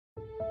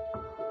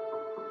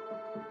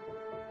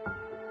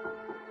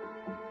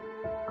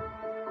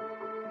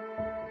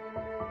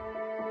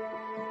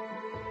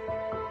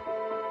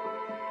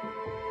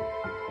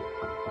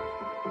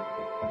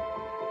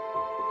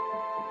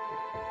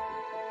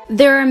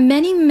There are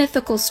many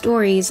mythical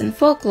stories and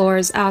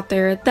folklores out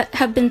there that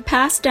have been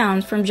passed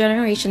down from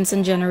generations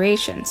and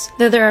generations.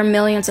 Though there are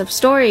millions of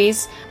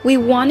stories, we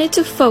wanted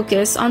to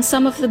focus on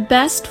some of the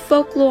best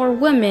folklore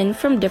women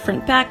from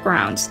different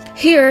backgrounds.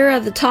 Here are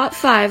the top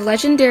 5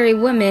 legendary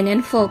women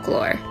in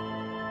folklore.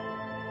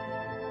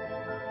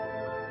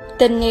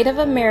 The Native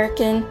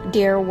American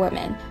Deer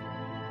Woman.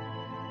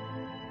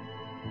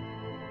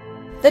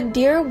 The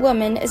Deer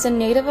Woman is a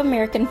Native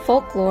American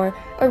folklore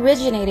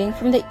originating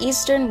from the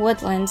eastern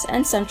woodlands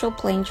and central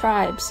plain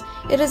tribes.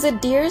 It is a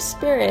deer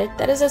spirit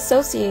that is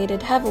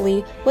associated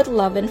heavily with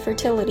love and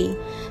fertility.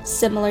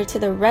 Similar to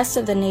the rest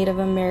of the Native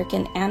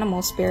American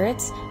animal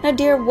spirits, a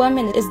deer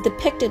woman is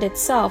depicted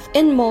itself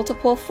in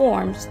multiple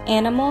forms,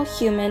 animal,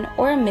 human,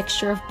 or a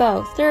mixture of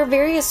both. There are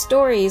various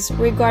stories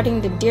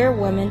regarding the deer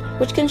woman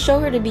which can show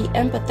her to be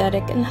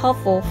empathetic and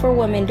helpful for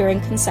women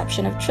during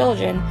conception of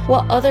children,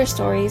 while other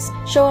stories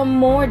show a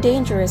more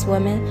dangerous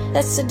woman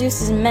that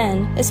seduces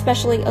men,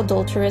 especially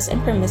adulterous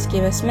and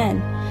promiscuous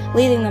men,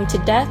 leading them to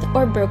death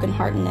or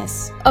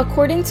brokenheartedness.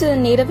 According to the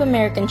Native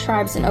American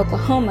tribes in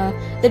Oklahoma,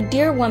 the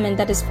deer woman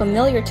that is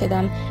familiar to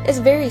them is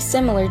very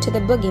similar to the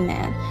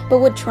boogeyman, but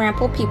would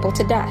trample people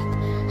to death.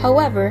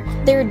 However,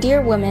 their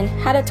deer women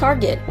had a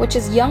target, which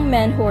is young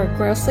men who are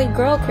grossly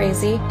girl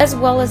crazy, as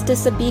well as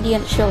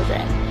disobedient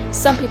children.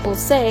 Some people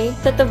say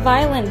that the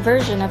violent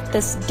version of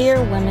this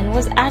deer woman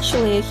was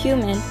actually a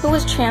human who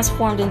was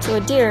transformed into a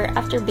deer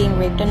after being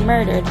raped and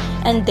murdered,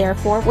 and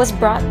therefore was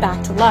brought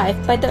back to life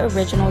by the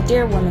original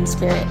deer woman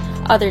spirit.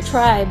 Other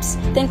tribes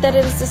think that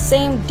it is the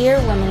same deer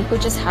woman who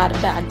just had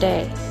a bad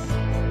day.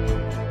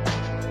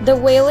 The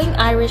Wailing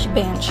Irish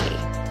Banshee.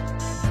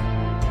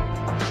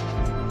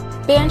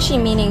 Banshee,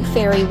 meaning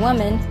fairy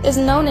woman, is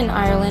known in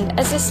Ireland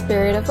as the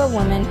spirit of a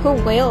woman who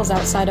wails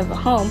outside of a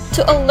home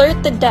to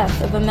alert the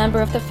death of a member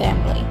of the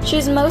family. She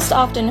is most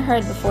often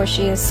heard before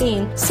she is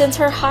seen, since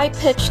her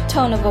high-pitched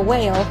tone of a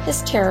wail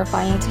is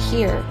terrifying to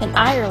hear. In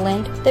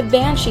Ireland, the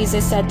banshees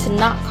is said to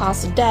not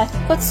cause death,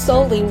 but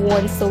solely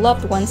warns the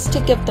loved ones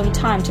to give them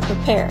time to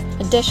prepare.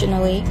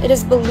 Additionally, it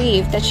is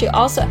believed that she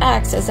also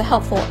acts as a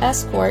helpful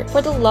escort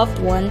for the loved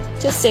one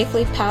to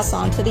safely pass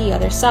on to the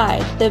other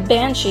side. The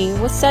banshee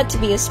was said to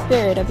be a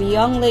spirit of a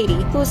young lady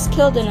who was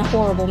killed in a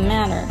horrible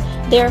manner.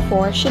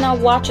 Therefore, she now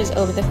watches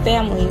over the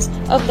families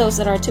of those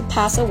that are to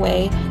pass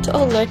away to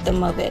alert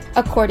them of it.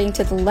 According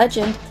to the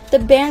legend, the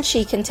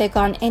banshee can take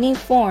on any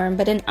form,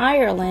 but in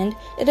Ireland,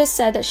 it is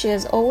said that she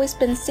has always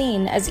been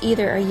seen as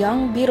either a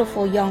young,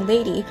 beautiful young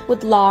lady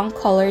with long,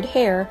 colored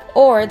hair,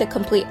 or the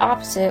complete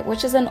opposite,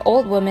 which is an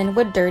old woman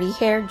with dirty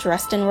hair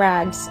dressed in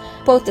rags.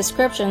 Both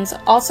descriptions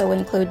also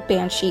include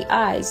banshee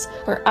eyes.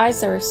 Her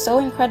eyes are so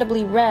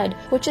incredibly red,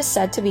 which is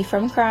said to be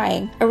from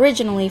crying.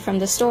 Originally from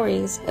the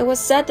stories, it was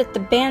said that the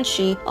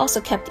banshee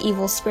also kept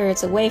evil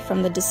spirits away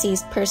from the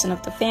deceased person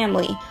of the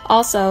family.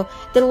 Also,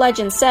 the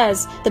legend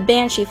says the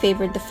banshee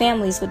favored the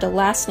families with the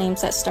last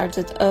names that starts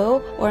with O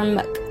or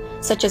Mc,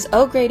 such as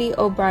O'Grady,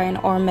 O'Brien,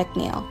 or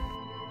McNeil.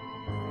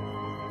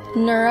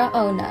 Nura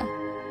Ona.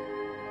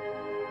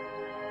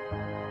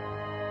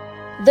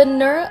 The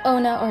Nura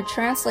Ona, or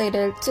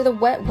translated to the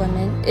Wet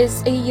Woman,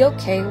 is a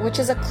yokai, which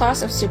is a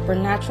class of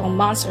supernatural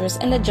monsters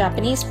in the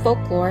Japanese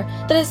folklore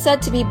that is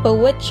said to be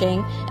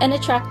bewitching and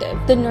attractive.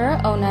 The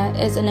Nura Ona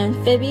is an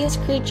amphibious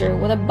creature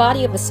with a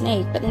body of a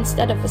snake, but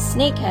instead of a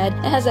snake head,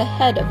 it has a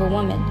head of a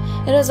woman.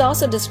 It is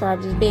also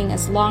described as being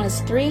as long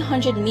as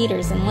 300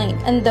 meters in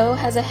length, and though it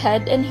has a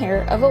head and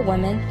hair of a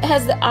woman, it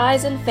has the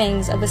eyes and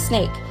fangs of a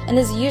snake, and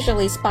is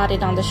usually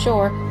spotted on the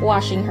shore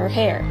washing her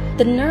hair.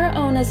 The Nura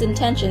Ona's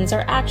intentions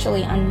are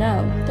actually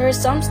unknown. There are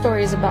some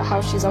stories about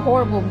how she's a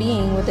horrible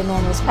being with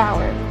enormous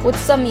power, with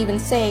some even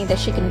saying that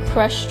she can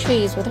crush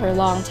trees with her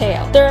long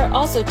tail. There are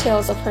also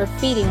tales of her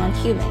feeding on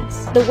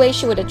humans. The way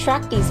she would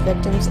attract these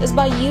victims is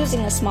by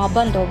using a small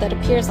bundle that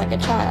appears like a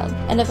child,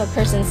 and if a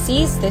person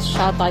sees this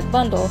childlike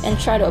bundle and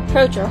try to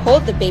approach or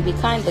hold the baby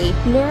kindly,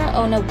 Nura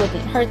Ona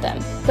wouldn't hurt them.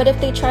 But if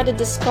they try to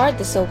discard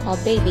the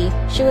so-called baby,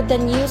 she would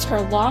then use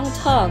her long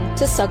tongue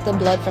to suck the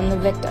blood from the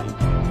victim.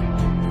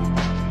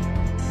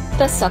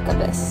 The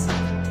Succubus.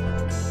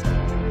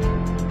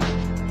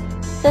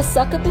 The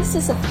succubus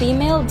is a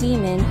female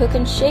demon who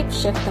can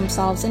shapeshift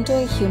themselves into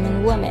a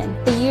human woman.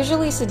 They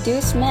usually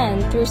seduce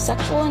men through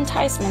sexual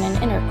enticement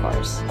and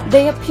intercourse.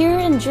 They appear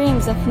in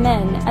dreams of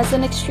men as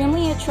an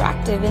extremely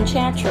attractive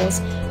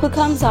enchantress who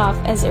comes off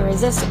as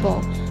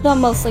irresistible. Though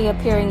mostly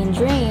appearing in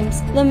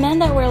dreams, the men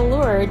that were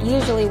lured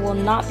usually will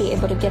not be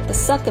able to get the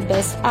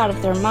succubus out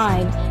of their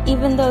mind,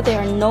 even though they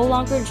are no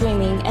longer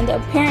dreaming, and the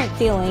apparent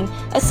feeling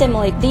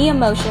assimilate the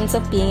emotions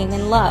of being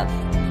in love.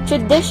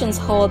 Traditions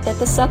hold that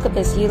the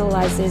succubus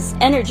utilizes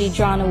energy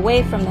drawn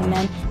away from the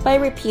men by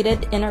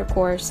repeated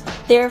intercourse.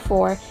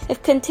 Therefore,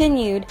 if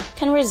continued,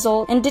 can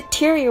result in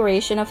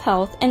deterioration of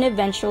health and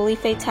eventually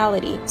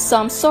fatality.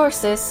 Some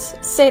sources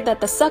say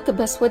that the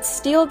succubus would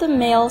steal the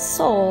male's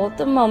soul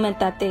the moment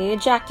that they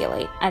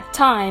ejaculate. At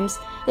times,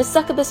 The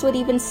succubus would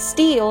even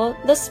steal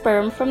the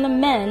sperm from the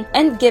men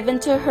and give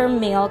it to her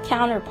male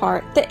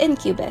counterpart, the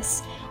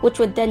incubus, which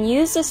would then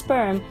use the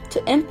sperm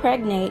to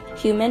impregnate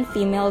human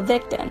female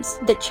victims.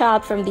 The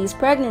child from these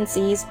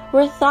pregnancies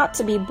were thought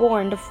to be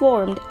born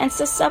deformed and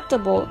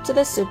susceptible to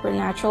the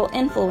supernatural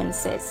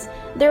influences.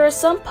 There are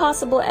some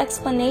possible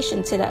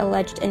explanations to the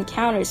alleged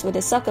encounters with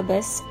the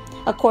succubus.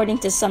 According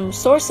to some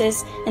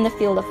sources in the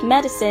field of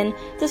medicine,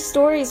 the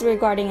stories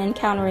regarding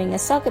encountering a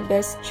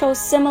succubus show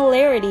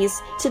similarities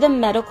to the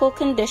medical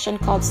condition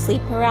called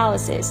sleep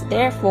paralysis.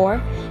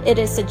 Therefore, it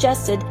is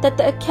suggested that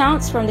the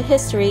accounts from the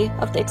history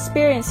of the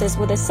experiences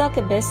with a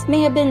succubus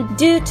may have been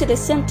due to the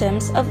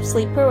symptoms of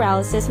sleep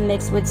paralysis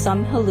mixed with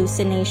some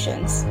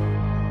hallucinations.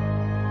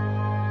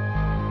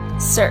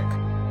 Circe.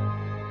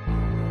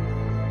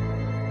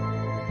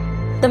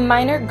 The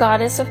minor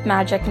goddess of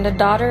magic and the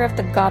daughter of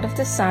the god of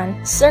the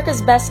sun, Circe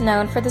is best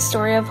known for the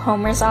story of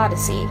Homer's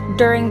Odyssey.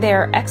 During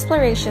their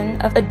exploration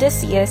of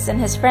Odysseus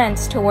and his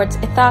friends towards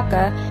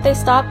Ithaca, they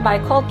stopped by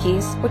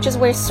Colchis, which is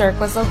where Circe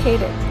was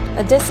located.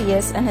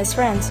 Odysseus and his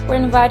friends were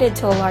invited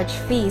to a large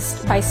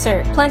feast by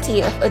Circe.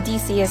 Plenty of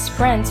Odysseus'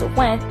 friends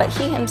went, but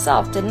he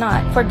himself did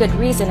not. For good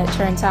reason, it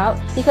turns out,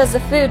 because the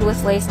food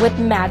was laced with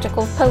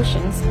magical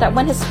potions that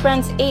when his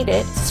friends ate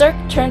it, Circe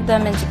turned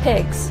them into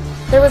pigs.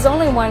 There was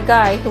only one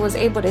guy who was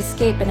able to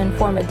escape and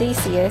inform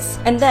Odysseus,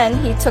 and then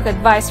he took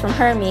advice from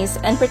Hermes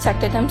and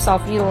protected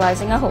himself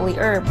utilizing a holy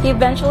herb. He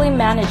eventually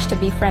managed to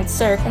befriend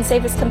Circe and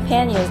save his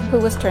companion, who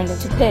was turned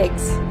into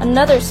pigs.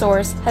 Another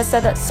source has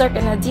said that Circe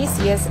and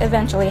Odysseus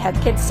eventually had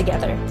kids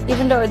together,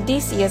 even though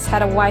Odysseus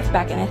had a wife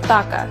back in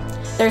Ithaca.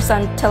 Their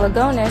son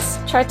Telegonus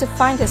tried to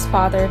find his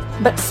father,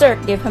 but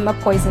Circe gave him a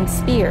poisoned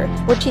spear,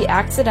 which he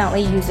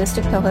accidentally uses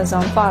to kill his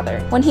own father.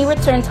 When he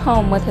returned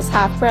home with his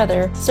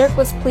half-brother, Circe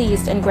was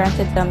pleased and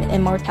granted them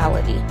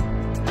immortality.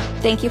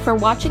 Thank you for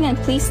watching, and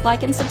please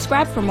like and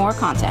subscribe for more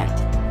content.